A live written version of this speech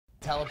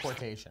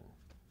teleportation.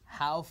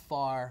 How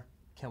far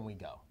can we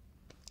go?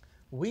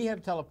 We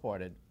have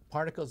teleported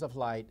particles of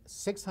light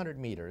 600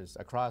 meters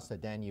across the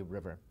Danube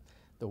River.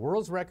 The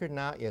world's record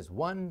now is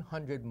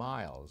 100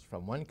 miles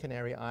from one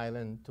Canary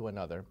Island to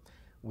another.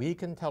 We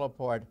can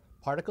teleport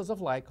particles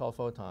of light called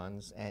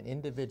photons and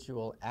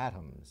individual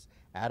atoms.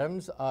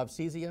 Atoms of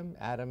cesium,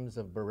 atoms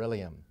of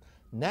beryllium.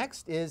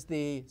 Next is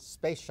the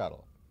space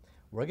shuttle.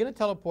 We're going to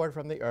teleport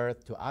from the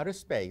Earth to outer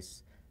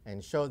space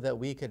and show that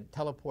we could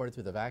teleport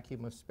through the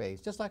vacuum of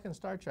space, just like in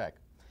Star Trek.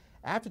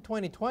 After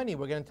 2020,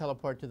 we're going to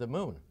teleport to the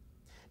moon.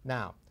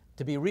 Now,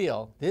 to be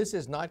real, this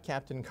is not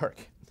Captain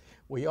Kirk.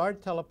 We are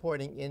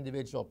teleporting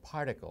individual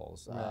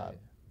particles, right.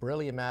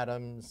 Beryllium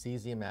atoms,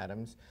 cesium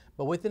atoms,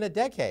 but within a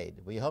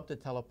decade, we hope to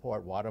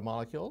teleport water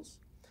molecules.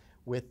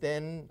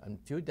 Within a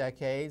few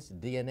decades,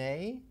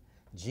 DNA,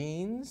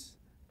 genes,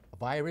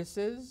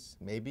 viruses,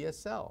 maybe a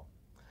cell.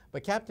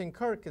 But Captain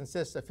Kirk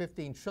consists of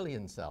 15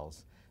 trillion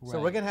cells. So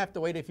we're going to have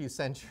to wait a few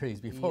centuries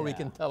before we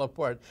can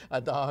teleport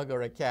a dog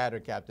or a cat or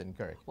Captain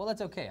Kirk. Well,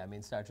 that's okay. I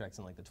mean, Star Trek's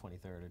in like the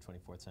 23rd or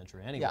 24th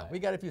century anyway. Yeah, we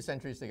got a few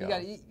centuries to go.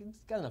 It's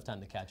got enough time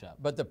to catch up.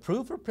 But the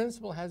proof of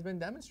principle has been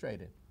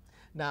demonstrated.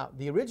 Now,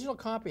 the original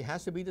copy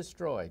has to be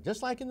destroyed,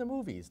 just like in the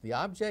movies. The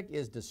object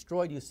is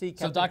destroyed. You see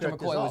Captain Dr. Kirk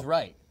McCoy dissolve. was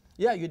right.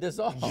 Yeah, you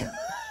dissolve.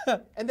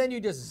 And then you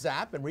just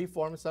zap and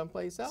reform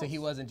someplace else. So he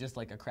wasn't just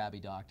like a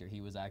crabby doctor.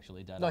 He was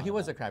actually dead. No, he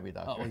was a crabby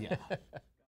doctor. Oh, yeah.